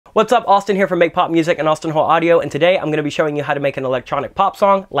What's up, Austin here from Make Pop Music and Austin Hall Audio, and today I'm going to be showing you how to make an electronic pop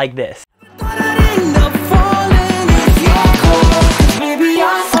song like this.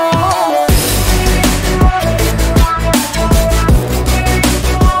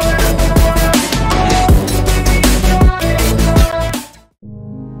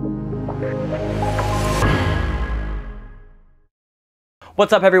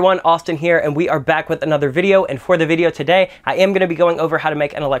 What's up everyone, Austin here, and we are back with another video. And for the video today, I am going to be going over how to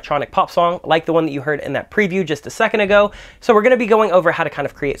make an electronic pop song like the one that you heard in that preview just a second ago. So we're going to be going over how to kind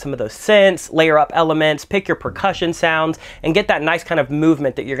of create some of those synths, layer up elements, pick your percussion sounds, and get that nice kind of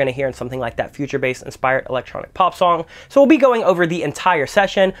movement that you're going to hear in something like that future bass inspired electronic pop song. So we'll be going over the entire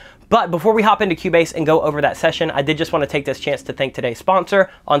session. But before we hop into Cubase and go over that session, I did just want to take this chance to thank today's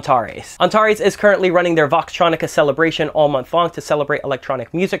sponsor, Antares. Antares is currently running their Voxtronica celebration all month long to celebrate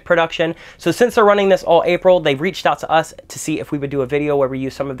electronic music production. So since they're running this all April, they've reached out to us to see if we would do a video where we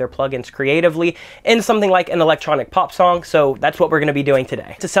use some of their plugins creatively in something like an electronic pop song. So that's what we're going to be doing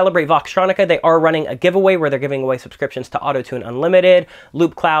today. To celebrate Voxtronica, they are running a giveaway where they're giving away subscriptions to Auto-Tune Unlimited,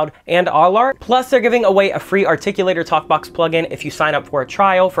 Loop Cloud, and Allart. Plus, they're giving away a free Articulator Talkbox plugin if you sign up for a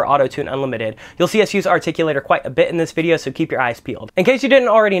trial for Auto-Tune Unlimited. You'll see us use Articulator quite a bit in this video, so keep your eyes peeled. In case you didn't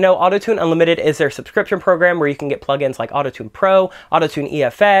already know, Auto-Tune Unlimited is their subscription program where you can get plugins like Auto-Tune Pro, Auto-Tune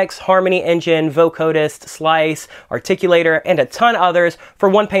EFX, Harmony Engine, Vocodist, Slice, Articulator, and a ton others for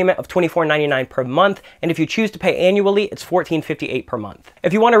one payment of $24.99 per month. And if you choose to pay annually, it's $14.58 per month.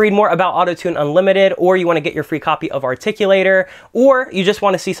 If you want to read more about Auto-Tune Unlimited, or you want to get your free copy of Articulator, or you just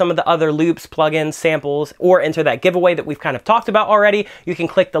want to see some of the other loops, plugins, samples, or enter that giveaway that we've kind of talked about already, you can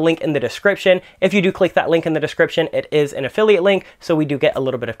click the link in the description. If you do click that link in the description, it is an affiliate link, so we do get a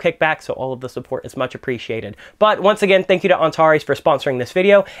little bit of kickback, so all of the support is much appreciated. But once again, thank you to Antares for sponsoring this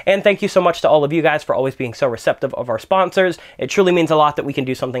video, and thank you so much to all of you guys for always being so receptive of our sponsors. It truly means a lot that we can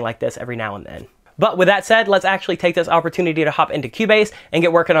do something like this every now and then. But with that said, let's actually take this opportunity to hop into Cubase and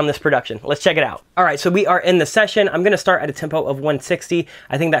get working on this production. Let's check it out. All right, so we are in the session. I'm going to start at a tempo of 160.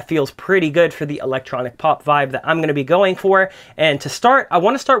 I think that feels pretty good for the electronic pop vibe that I'm going to be going for. And to start, I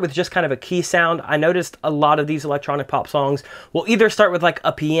want to start with just kind of a key sound. I noticed a lot of these electronic pop songs will either start with like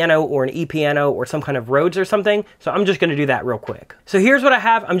a piano or an E-piano or some kind of Rhodes or something. So I'm just going to do that real quick. So here's what I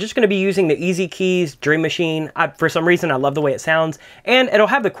have. I'm just going to be using the Easy Keys Dream Machine. For some reason, I love the way it sounds. And it'll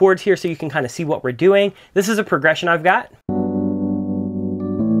have the chords here so you can kind of see what we're doing. This is a progression I've got.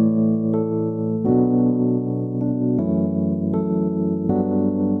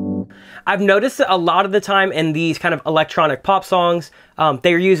 I've noticed that a lot of the time in these kind of electronic pop songs,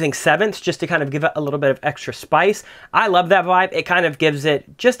 they're using sevenths just to kind of give it a little bit of extra spice. I love that vibe. It kind of gives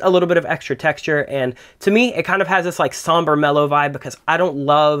it just a little bit of extra texture, and to me, it kind of has this like somber mellow vibe because I don't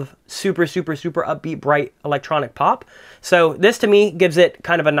love super upbeat, bright electronic pop. So this to me gives it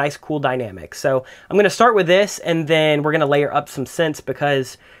kind of a nice, cool dynamic. So I'm going to start with this, and then we're going to layer up some synths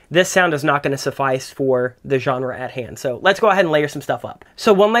because this sound is not going to suffice for the genre at hand. So let's go ahead and layer some stuff up.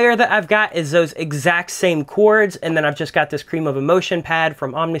 So one layer that I've got is those exact same chords, and then I've just got this Cream of Emotion pad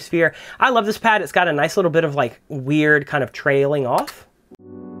from Omnisphere. I love this pad. It's got a nice little bit of like weird kind of trailing off.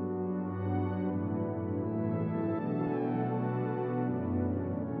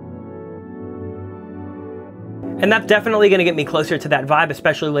 And that's definitely going to get me closer to that vibe,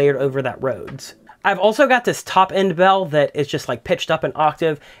 especially layered over that Rhodes. I've also got this top end bell that is just like pitched up an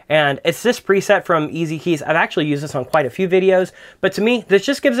octave, and it's this preset from Easy Keys. I've actually used this on quite a few videos, but to me, this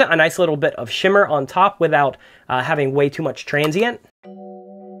just gives it a nice little bit of shimmer on top without having way too much transient.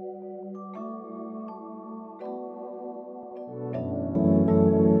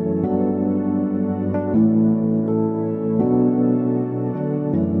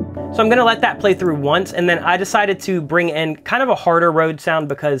 So I'm going to let that play through once, and then I decided to bring in kind of a harder Rhodes sound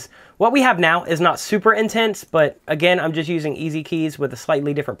because what we have now is not super intense, but again, I'm just using Easy Keys with a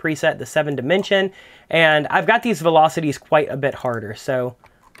slightly different preset, the 7 dimension, and I've got these velocities quite a bit harder. So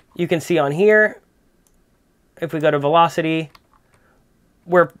you can see on here, if we go to velocity,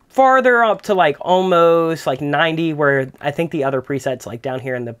 we're farther up to like almost like 90, where I think the other preset's like down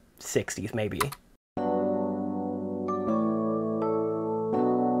here in the 60s maybe.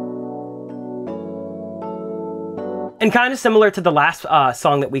 And kind of similar to the last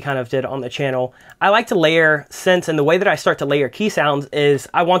song that we kind of did on the channel, I like to layer synths, and the way that I start to layer key sounds is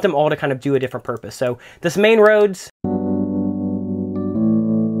I want them all to kind of do a different purpose. So this main Rhodes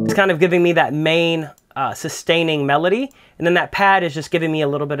is kind of giving me that main sustaining melody, and then that pad is just giving me a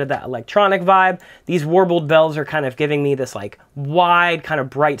little bit of that electronic vibe. These warbled bells are kind of giving me this like wide kind of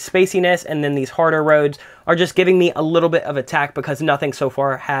bright spaciness, and then these harder Rhodes are just giving me a little bit of attack because nothing so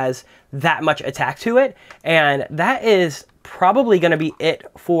far has that much attack to it, and that is probably going to be it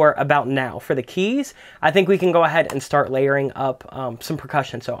for about now. For the keys, I think we can go ahead and start layering up some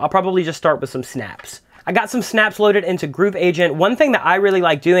percussion. So I'll probably just start with some snaps. I got some snaps loaded into Groove Agent. One thing that I really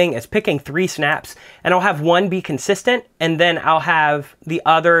like doing is picking 3 snaps, and I'll have one be consistent, and then I'll have the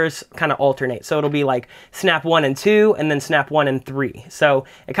others kind of alternate. So it'll be like snap 1 and 2, and then snap 1 and 3. So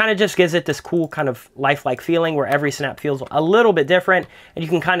it kind of just gives it this cool kind of lifelike feeling where every snap feels a little bit different, and you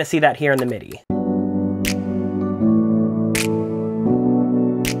can kind of see that here in the MIDI.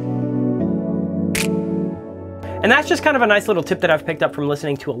 And that's just kind of a nice little tip that I've picked up from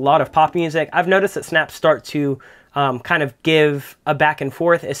listening to a lot of pop music. I've noticed that snaps start to kind of give a back and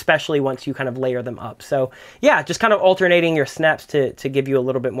forth, especially once you kind of layer them up. So yeah, just kind of alternating your snaps to give you a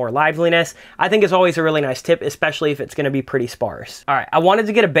little bit more liveliness, I think is always a really nice tip, especially if it's going to be pretty sparse. All right, I wanted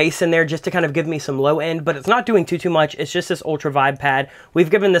to get a bass in there just to kind of give me some low end, but it's not doing too much. It's just this Ultra Vibe pad. We've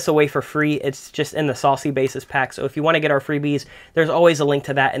given this away for free. It's just in the Saucy Basses pack. So if you want to get our freebies, there's always a link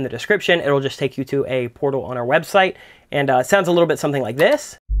to that in the description. It'll just take you to a portal on our website. And it sounds a little bit something like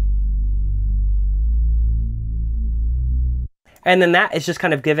this. And then that is just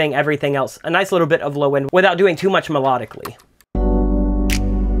kind of giving everything else a nice little bit of low end without doing too much melodically.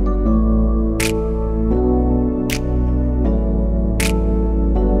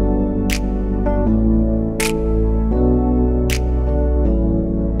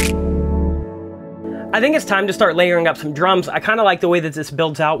 I think it's time to start layering up some drums. I kind of like the way that this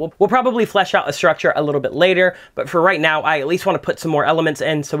builds out. We'll probably flesh out a structure a little bit later, but for right now, I at least want to put some more elements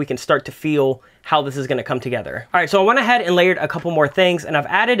in so we can start to feel how this is going to come together. All right, so I went ahead and layered a couple more things, and I've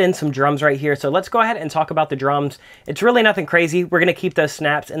added in some drums right here. So let's go ahead and talk about the drums. It's really nothing crazy. We're going to keep those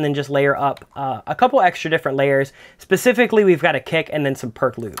snaps and then just layer up a couple extra different layers. Specifically, we've got a kick and then some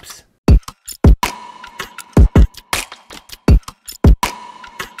perk loops.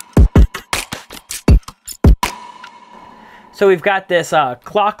 So we've got this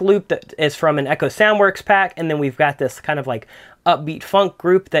clock loop that is from an Echo Soundworks pack, and then we've got this kind of like upbeat funk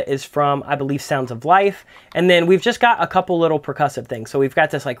group that is from, I believe, Sounds of Life. And then we've just got a couple little percussive things. So we've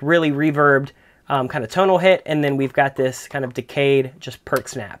got this like really reverbed kind of tonal hit, and then we've got this kind of decayed just perk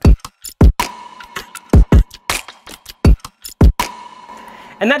snap.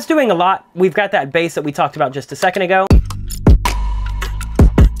 And that's doing a lot. We've got that bass that we talked about just a second ago.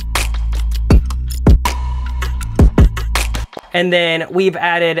 And then we've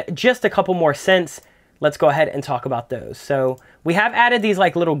added just a couple more synths. Let's go ahead and talk about those. So we have added these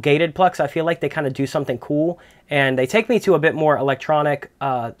like little gated plucks. I feel like they kind of do something cool, and they take me to a bit more electronic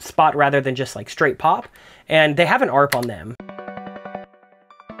spot rather than just like straight pop. And they have an ARP on them.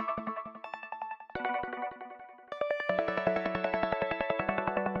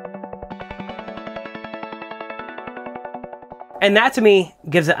 And that to me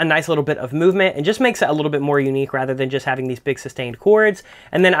gives it a nice little bit of movement and just makes it a little bit more unique rather than just having these big sustained chords.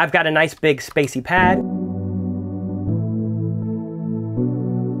 And then I've got a nice big spacey pad.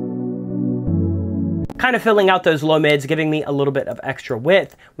 Kind of filling out those low mids, giving me a little bit of extra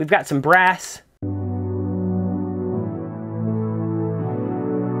width. We've got some brass.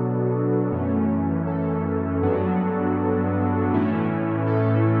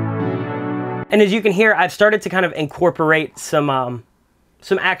 And as you can hear, I've started to kind of incorporate some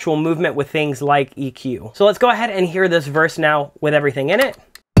actual movement with things like EQ. So let's go ahead and hear this verse now with everything in it.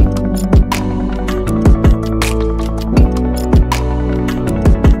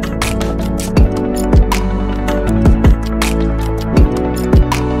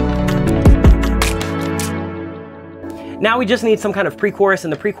 Now we just need some kind of pre-chorus,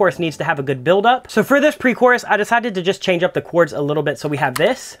 and the pre-chorus needs to have a good build-up. So for this pre-chorus, I decided to just change up the chords a little bit. So we have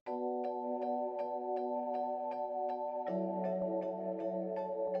this.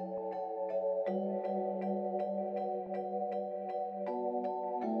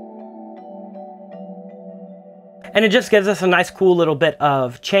 And it just gives us a nice cool little bit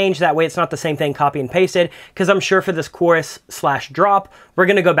of change. That way it's not the same thing copy and pasted, because I'm sure for this chorus slash drop, we're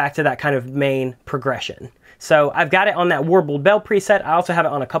gonna go back to that kind of main progression. So I've got it on that warbled bell preset. I also have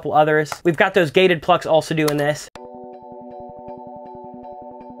it on a couple others. We've got those gated plucks also doing this.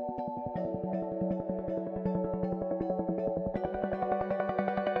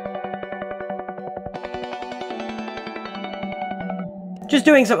 Just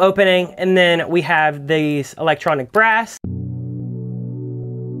doing some opening, and then we have these electronic brass.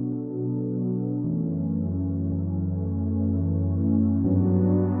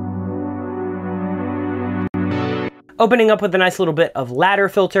 Opening up with a nice little bit of ladder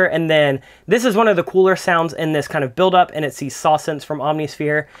filter, and then this is one of the cooler sounds in this kind of build-up, and it's these saw synths from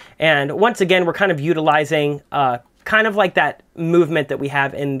Omnisphere. And once again, we're kind of utilizing kind of like that movement that we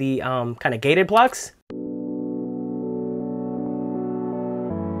have in the kind of gated plucks.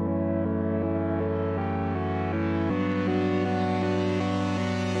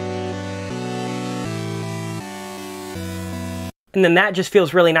 And then that just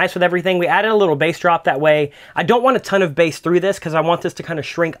feels really nice with everything. We added a little bass drop that way. I don't want a ton of bass through this because I want this to kind of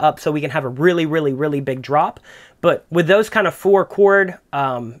shrink up so we can have a really, really, really big drop. But with those kind of 4-chord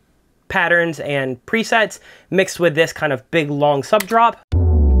patterns and presets mixed with this kind of big, long sub drop,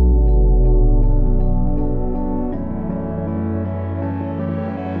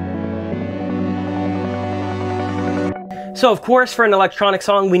 so of course, for an electronic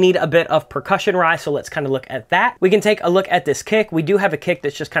song, we need a bit of percussion rise, so let's kind of look at that. We can take a look at this kick. We do have a kick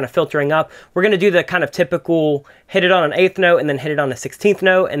that's just kind of filtering up. We're gonna do the kind of typical hit it on an 8th note and then hit it on a 16th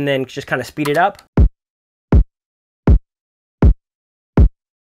note and then just kind of speed it up.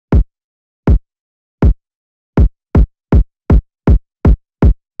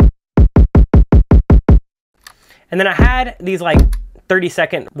 And then I had these like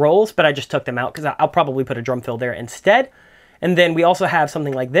 30-second rolls, but I just took them out because I'll probably put a drum fill there instead. And then we also have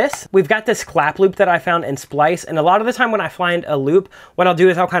something like this. We've got this clap loop that I found in Splice, and a lot of the time when I find a loop, what I'll do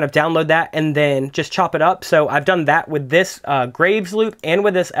is I'll kind of download that and then just chop it up. So I've done that with this Graves loop and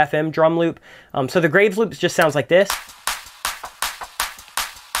with this FM drum loop. So the Graves loop just sounds like this.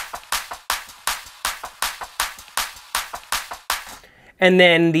 And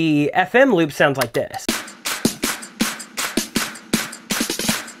then the FM loop sounds like this.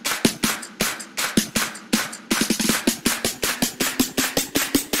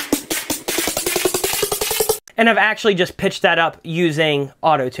 And I've actually just pitched that up using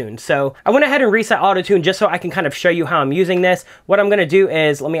Auto-Tune. So I went ahead and reset Auto-Tune just so I can kind of show you how I'm using this. What I'm gonna do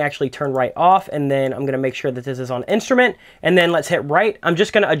is, let me actually turn right off, and then I'm gonna make sure that this is on instrument, and then let's hit right. I'm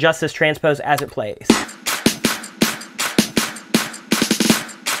just gonna adjust this transpose as it plays.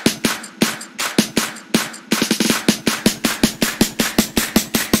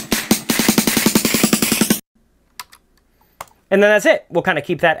 And then that's it. We'll kind of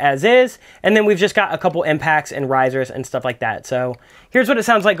keep that as is. And then we've just got a couple impacts and risers and stuff like that. So here's what it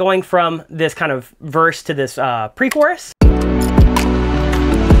sounds like going from this kind of verse to this pre-chorus.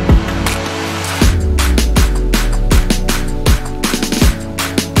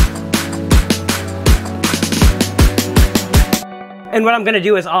 And what I'm gonna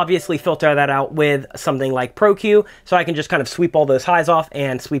do is obviously filter that out with something like Pro Q, so I can just kind of sweep all those highs off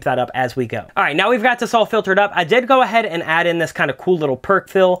and sweep that up as we go. All right, now we've got this all filtered up. I did go ahead and add in this kind of cool little perk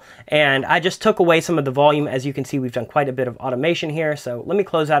fill, and I just took away some of the volume. As you can see, we've done quite a bit of automation here, so let me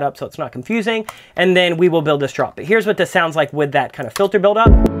close that up so it's not confusing, and then we will build this drop. But here's what this sounds like with that kind of filter build up.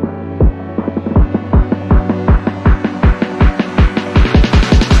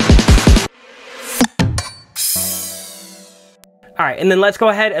 All right, and then let's go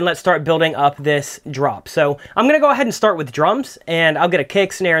ahead and let's start building up this drop. So I'm gonna go ahead and start with drums, and I'll get a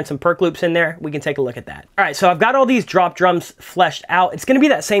kick, snare, and some perk loops in there. We can take a look at that. All right, so I've got all these drop drums fleshed out. It's gonna be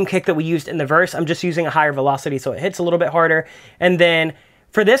that same kick that we used in the verse. I'm just using a higher velocity so it hits a little bit harder. And then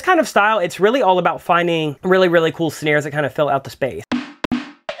for this kind of style, it's really all about finding really, really cool snares that kind of fill out the space.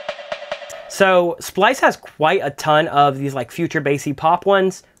 So Splice has quite a ton of these like future bassy pop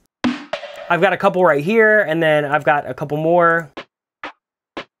ones. I've got a couple right here, and then I've got a couple more.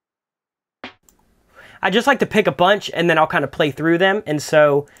 I just like to pick a bunch and then I'll kind of play through them. And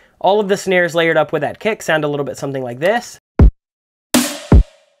so all of the snares layered up with that kick sound a little bit something like this.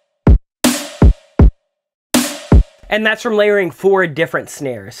 And that's from layering 4 different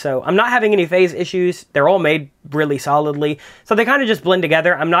snares. So I'm not having any phase issues. They're all made really solidly. So they kind of just blend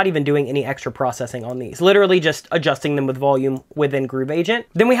together. I'm not even doing any extra processing on these. Literally just adjusting them with volume within Groove Agent.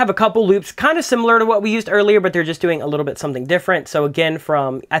 Then we have a couple loops kind of similar to what we used earlier, but they're just doing a little bit something different. So again,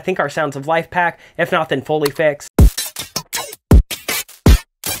 from I think our Sounds of Life pack, if not then Foley Fix.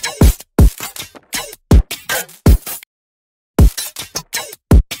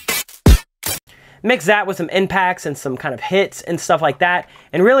 Mix that with some impacts and some kind of hits and stuff like that.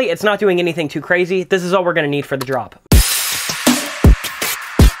 And really, it's not doing anything too crazy. This is all we're gonna need for the drop.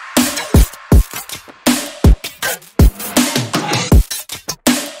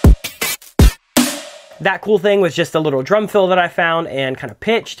 That cool thing was just a little drum fill that I found and kind of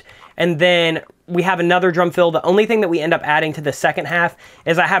pitched. And then we have another drum fill. The only thing that we end up adding to the second half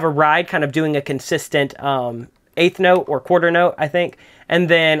is I have a ride kind of doing a consistent 8th note or quarter note, I think. And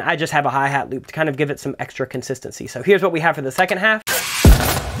then I just have a hi-hat loop to kind of give it some extra consistency. So here's what we have for the second half.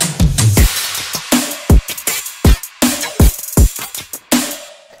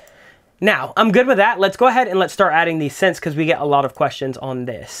 Now, I'm good with that. Let's go ahead and let's start adding these synths because we get a lot of questions on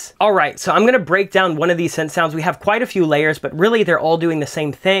this. All right, so I'm gonna break down one of these synth sounds. We have quite a few layers, but really they're all doing the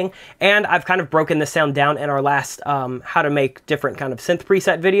same thing. And I've kind of broken this sound down in our last how to make different kind of synth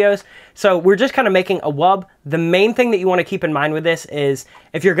preset videos. So we're just kind of making a wub The main thing that you want to keep in mind with this is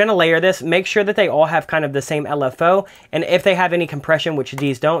if you're going to layer this, make sure that they all have kind of the same LFO. And if they have any compression, which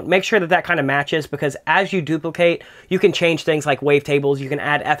these don't, make sure that that kind of matches, because as you duplicate, you can change things like wavetables. You can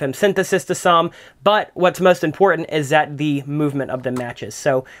add FM synthesis to some, but what's most important is that the movement of them matches.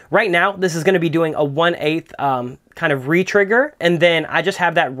 So right now, this is going to be doing a 1/8 kind of re-trigger, and then I just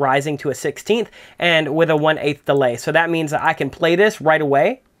have that rising to a 16th and with a 1/8 delay. So that means that I can play this right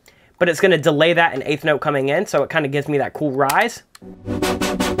away, but it's going to delay that an eighth note coming in, so it kind of gives me that cool rise.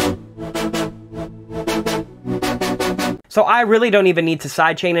 So I really don't even need to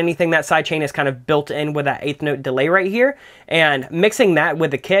sidechain anything. That sidechain is kind of built in with that eighth note delay right here, and mixing that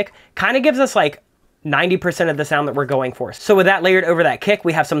with the kick kind of gives us like 90% of the sound that we're going for. So with that layered over that kick,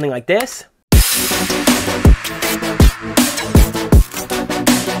 we have something like this.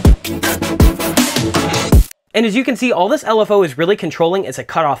 And as you can see, all this LFO is really controlling. It's a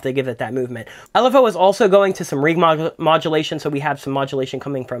cutoff to give it that movement. LFO is also going to some rig modulation, so we have some modulation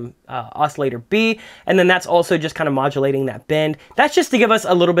coming from oscillator B, and then that's also just kind of modulating that bend. That's just to give us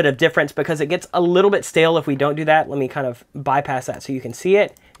a little bit of difference, because it gets a little bit stale if we don't do that. Let me kind of bypass that so you can see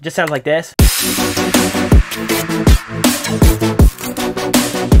it. It just sounds like this.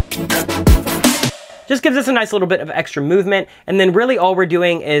 Just gives us a nice little bit of extra movement, and then really all we're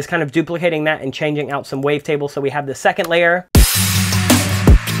doing is kind of duplicating that and changing out some wavetables. So we have the second layer.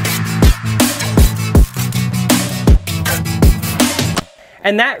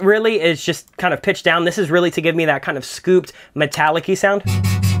 And that really is just kind of pitched down. This is really to give me that kind of scooped metallic-y sound.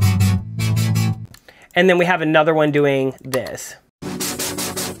 And then we have another one doing this.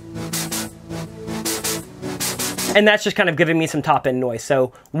 And that's just kind of giving me some top end noise.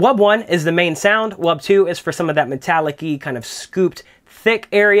 So wub 1 is the main sound, wub 2 is for some of that metallic-y kind of scooped thick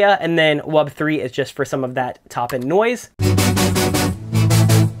area, and then wub 3 is just for some of that top end noise.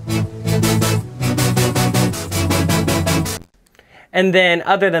 And then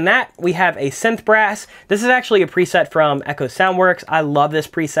other than that, we have a synth brass. This is actually a preset from Echo Soundworks. I love this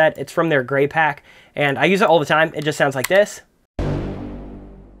preset. It's from their gray pack, and I use it all the time. It just sounds like this.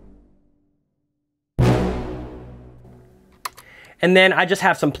 And then I just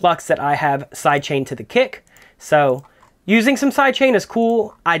have some plucks that I have sidechained to the kick. So using some sidechain is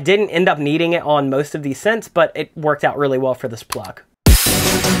cool. I didn't end up needing it on most of these synths, but it worked out really well for this pluck.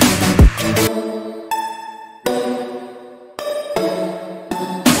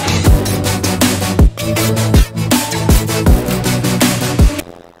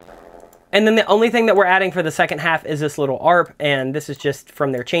 And then the only thing that we're adding for the second half is this little ARP, and this is just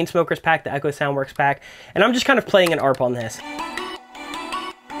from their Chainsmokers pack, the Echo Soundworks pack, and I'm just kind of playing an ARP on this.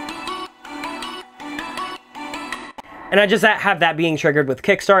 And I just have that being triggered with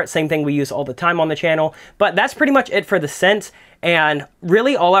Kickstart, same thing we use all the time on the channel. But that's pretty much it for the synths. And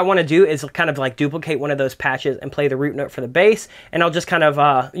really all I want to do is kind of like duplicate one of those patches and play the root note for the bass. And I'll just kind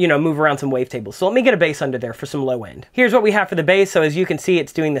of, you know, move around some wavetables. So let me get a bass under there for some low end. Here's what we have for the bass. So as you can see,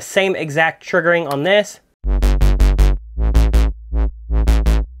 it's doing the same exact triggering on this.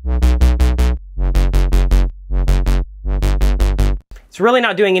 It's really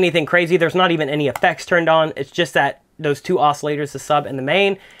not doing anything crazy. There's not even any effects turned on. It's just that those two oscillators, the sub and the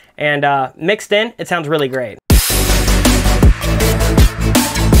main, and mixed in, it sounds really great.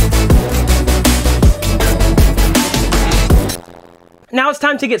 Now it's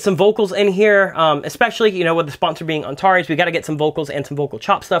time to get some vocals in here, especially, you know, with the sponsor being Antares, we got to get some vocals and some vocal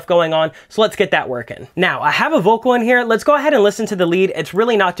chop stuff going on. So let's get that working. Now I have a vocal in here. Let's go ahead and listen to the lead. It's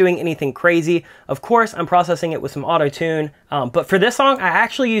really not doing anything crazy. Of course, I'm processing it with some auto-tune, but for this song, I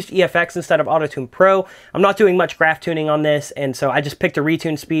actually used EFX instead of Auto-Tune Pro. I'm not doing much graph tuning on this, and so I just picked a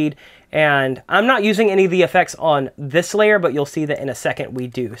retune speed. And I'm not using any of the effects on this layer, but you'll see that in a second we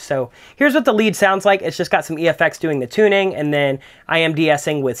do. So here's what the lead sounds like. It's just got some EFX doing the tuning, and then I am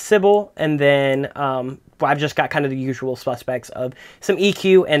de-essing with Sybil, and then I've just got kind of the usual suspects of some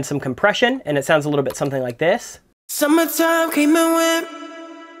EQ and some compression, and it sounds a little bit something like this. Summertime came and went,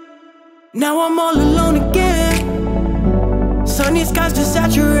 now I'm all alone again. Sunny skies just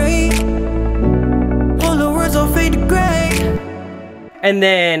saturate, all the words all fade to gray. And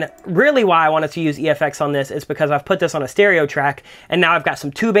then really why I wanted to use EFX on this is because I've put this on a stereo track, and now I've got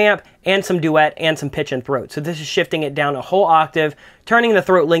some tube amp and some duet and some pitch and throat. So this is shifting it down a whole octave, turning the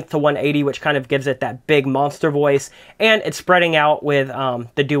throat length to 180, which kind of gives it that big monster voice, and it's spreading out with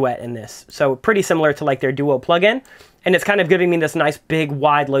the duet in this. So pretty similar to like their Duo plugin, and it's kind of giving me this nice big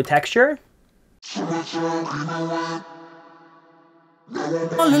wide low texture.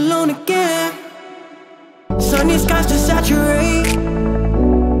 All alone again, sunny skies just saturate,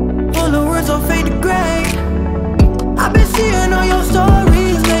 all the words all fade to gray. I've been seeing all your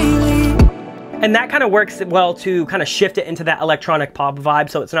stories lately, And that kind of works well to kind of shift it into that electronic pop vibe,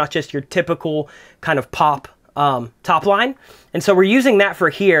 so it's not just your typical kind of pop top line. And so we're using that for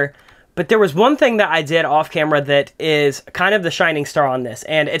here. But there was one thing that I did off camera that is kind of the shining star on this,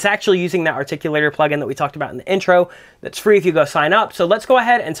 and it's actually using that articulator plugin that we talked about in the intro. That's free if you go sign up. So let's go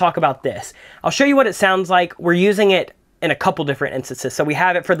ahead and talk about this. I'll show you what it sounds like. We're using it in a couple different instances. So we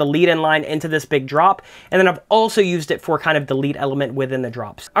have it for the lead in line into this big drop, and then I've also used it for kind of the lead element within the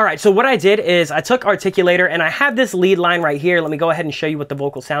drops. All right, so what I did is I took articulator, and I have this lead line right here. Let me go ahead and show you what the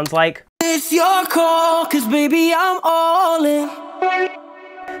vocal sounds like. It's your call, 'cause baby, I'm all in.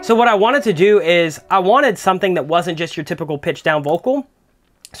 So what I wanted to do is I wanted something that wasn't just your typical pitch down vocal.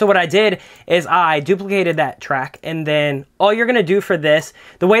 So what I did is I duplicated that track, and then all you're gonna do for this,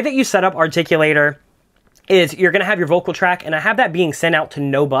 the way that you set up articulator is you're gonna have your vocal track, and I have that being sent out to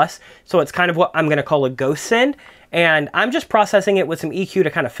no bus. So it's kind of what I'm gonna call a ghost send. And I'm just processing it with some EQ to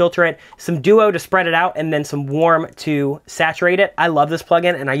kind of filter it, some duo to spread it out, and then some warm to saturate it. I love this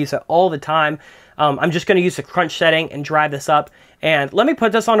plugin and I use it all the time. I'm just gonna use the crunch setting and drive this up. And let me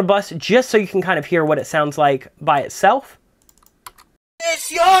put this on a bus just so you can kind of hear what it sounds like by itself.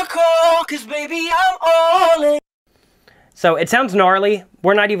 It's your call, 'cause baby, I'm all in. So it sounds gnarly.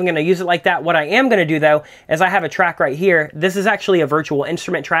 We're not even gonna use it like that. What I am gonna do though, is I have a track right here. This is actually a virtual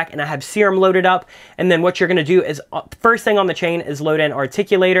instrument track, and I have Serum loaded up. And then what you're gonna do is, first thing on the chain is load in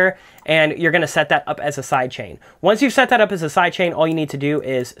articulator, and you're gonna set that up as a side chain. Once you've set that up as a side chain, all you need to do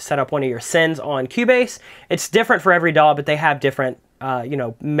is set up one of your sends on Cubase. It's different for every DAW, but they have different you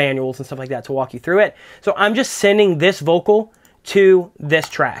know, manuals and stuff like that to walk you through it. So I'm just sending this vocal to this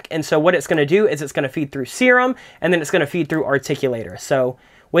track. And so what it's going to do is it's going to feed through Serum, and then it's going to feed through articulator. So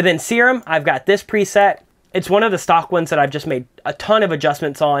within Serum, I've got this preset. It's one of the stock ones that I've just made a ton of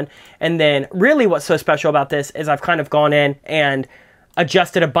adjustments on. And then really what's so special about this is I've kind of gone in and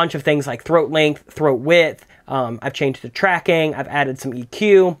adjusted a bunch of things like throat length, throat width. I've changed the tracking. I've added some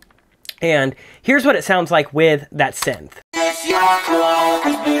EQ. And here's what it sounds like with that synth.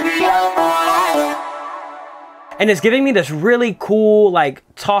 And it's giving me this really cool like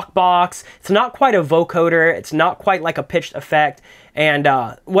talk box. It's not quite a vocoder. It's not quite like a pitched effect. And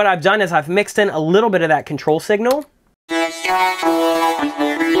what I've done is I've mixed in a little bit of that control signal.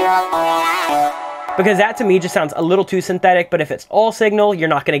 Because that to me just sounds a little too synthetic, but if it's all signal, you're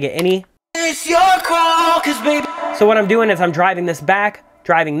not gonna get any. It's your call, 'cause baby. So what I'm doing is I'm driving this back,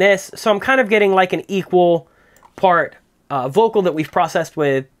 driving this. So I'm kind of getting like an equal part vocal that we've processed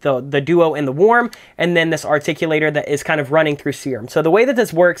with the duo and the warm, and then this articulator that is kind of running through Serum. So the way that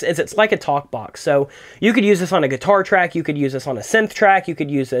this works is it's like a talk box. So you could use this on a guitar track, you could use this on a synth track, you could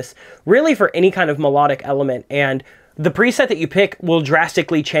use this really for any kind of melodic element, and the preset that you pick will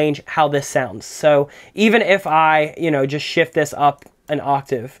drastically change how this sounds. So even if I, you know, just shift this up an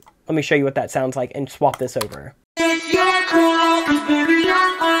octave, let me show you what that sounds like and swap this over.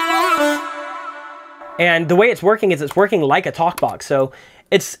 And the way it's working is it's working like a talk box. So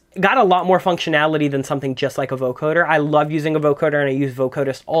it's got a lot more functionality than something just like a vocoder. I love using a vocoder and I use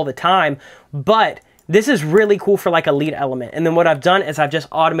vocodist all the time, but this is really cool for like a lead element. And then what I've done is I've just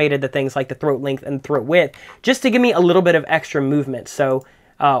automated the things like the throat length and throat width just to give me a little bit of extra movement. So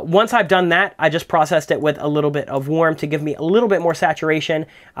once I've done that, I just processed it with a little bit of warm to give me a little bit more saturation.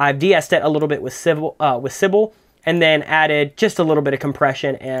 I've de-essed it a little bit with Sybil, and then added just a little bit of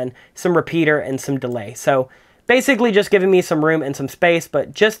compression and some repeater and some delay. So basically just giving me some room and some space,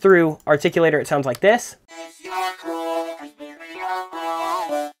 but just through articulator it sounds like this.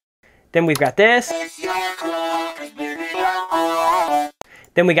 Then we've got this.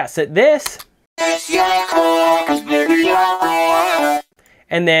 Then we got this.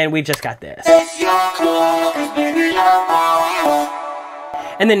 And then we've just got this.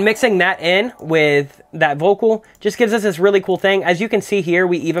 And then mixing that in with that vocal just gives us this really cool thing. As you can see here,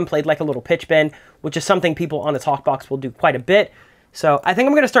 we even played like a little pitch bend, which is something people on the talkbox will do quite a bit. So I think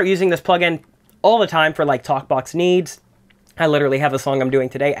I'm gonna start using this plugin all the time for like talkbox needs. I literally have a song I'm doing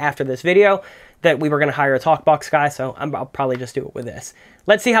today after this video that we were gonna hire a talkbox guy, so I'll probably just do it with this.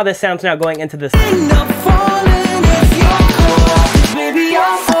 Let's see how this sounds now going into this.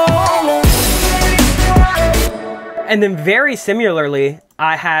 And then very similarly,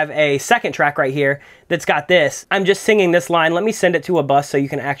 I have a second track right here that's got this. I'm just singing this line. Let me send it to a bus so you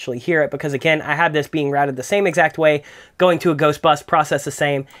can actually hear it, because again, I have this being routed the same exact way, going to a ghost bus, process the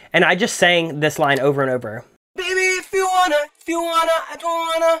same, and I just sang this line over and over. Baby, if you wanna, I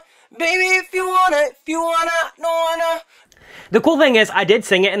don't wanna. Baby, if you wanna, I don't wanna. The cool thing is I did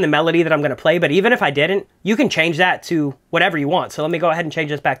sing it in the melody that I'm gonna play, but even if I didn't, you can change that to whatever you want. So let me go ahead and change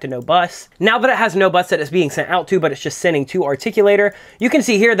this back to no bus. Now that it has no bus that it's being sent out to, but it's just sending to Articulator, you can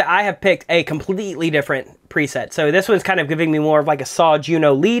see here that I have picked a completely different preset. So this one's kind of giving me more of like a saw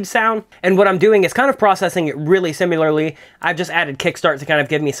Juno lead sound. And what I'm doing is kind of processing it really similarly. I've just added kickstart to kind of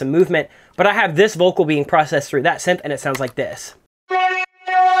give me some movement, but I have this vocal being processed through that synth and it sounds like this.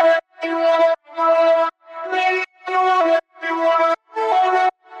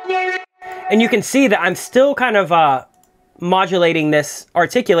 And you can see that I'm still kind of modulating this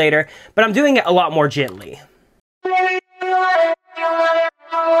articulator, but I'm doing it a lot more gently.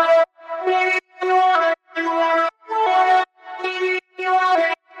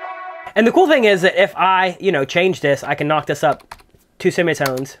 And the cool thing is that if I, change this, I can knock this up 2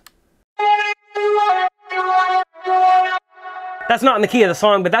 semitones. That's not in the key of the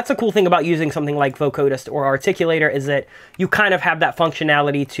song, but that's a cool thing about using something like Vocodist or Articulator is that you kind of have that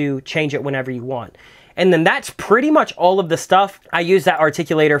functionality to change it whenever you want. And then that's pretty much all of the stuff. I use that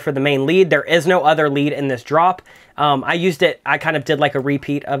Articulator for the main lead. There is no other lead in this drop. I kind of did like a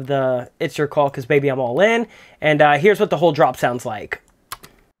repeat of the It's Your Call 'Cause Baby I'm All In. And here's what the whole drop sounds like.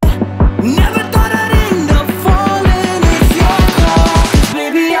 Never thought I'd end up falling. It's your call, 'cause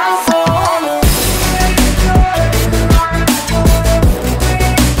baby I'm falling.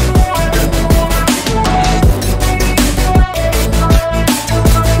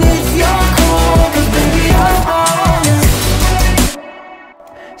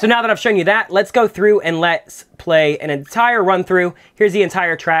 So now that I've shown you that, let's go through and let's play an entire run through. Here's the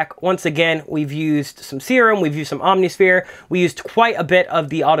entire track. Once again, we've used some Serum, we've used some Omnisphere, we used quite a bit of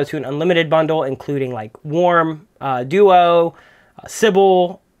the Auto-Tune Unlimited bundle, including like Warm, Duo,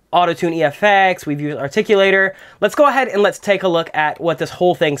 Sybil, Auto-Tune EFX, we've used Articulator. Let's go ahead and let's take a look at what this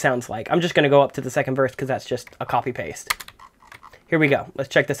whole thing sounds like. I'm just gonna go up to the second verse because that's just a copy paste. Here we go, let's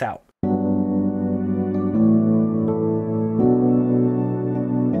check this out.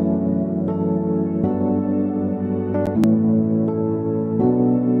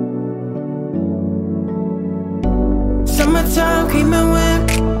 Summertime came and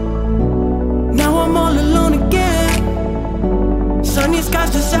went. Now I'm all alone again. Sunny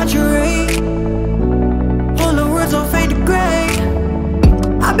skies just saturate. All the words all fade to gray.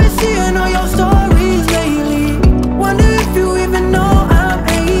 I've been seeing all your stories lately. Wonder if you even know I'm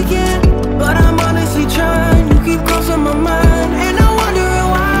aching. But I'm honestly trying. You keep crossing my mind, and I'm wondering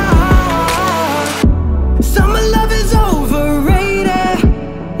why. Summer love is overrated.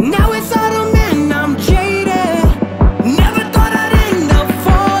 Now it's autumn and I'm jaded.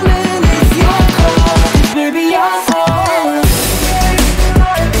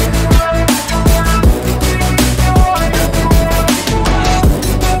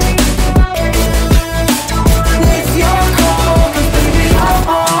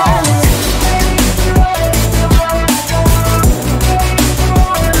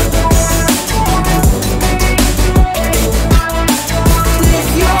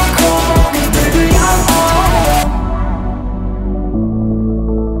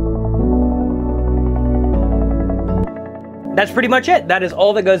 That's pretty much it. That is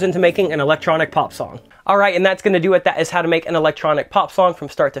all that goes into making an electronic pop song. All right, and that's gonna do it. That is how to make an electronic pop song from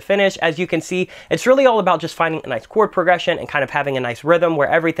start to finish. As you can see, it's really all about just finding a nice chord progression and kind of having a nice rhythm where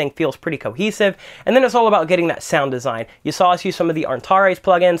everything feels pretty cohesive. And then it's all about getting that sound design. You saw us use some of the Arturia's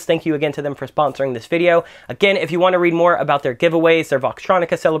plugins. Thank you again to them for sponsoring this video. Again, if you want to read more about their giveaways, their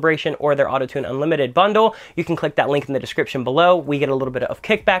Voxtronica celebration, or their Auto-Tune Unlimited bundle, you can click that link in the description below. We get a little bit of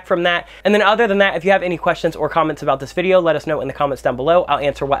kickback from that. And then other than that, if you have any questions or comments about this video, let us know in the comments down below. I'll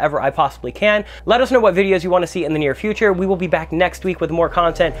answer whatever I possibly can. Let us know what videos you want to see in the near future. We will be back next week with more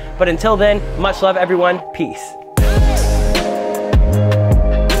content. But until then, much love everyone. Peace.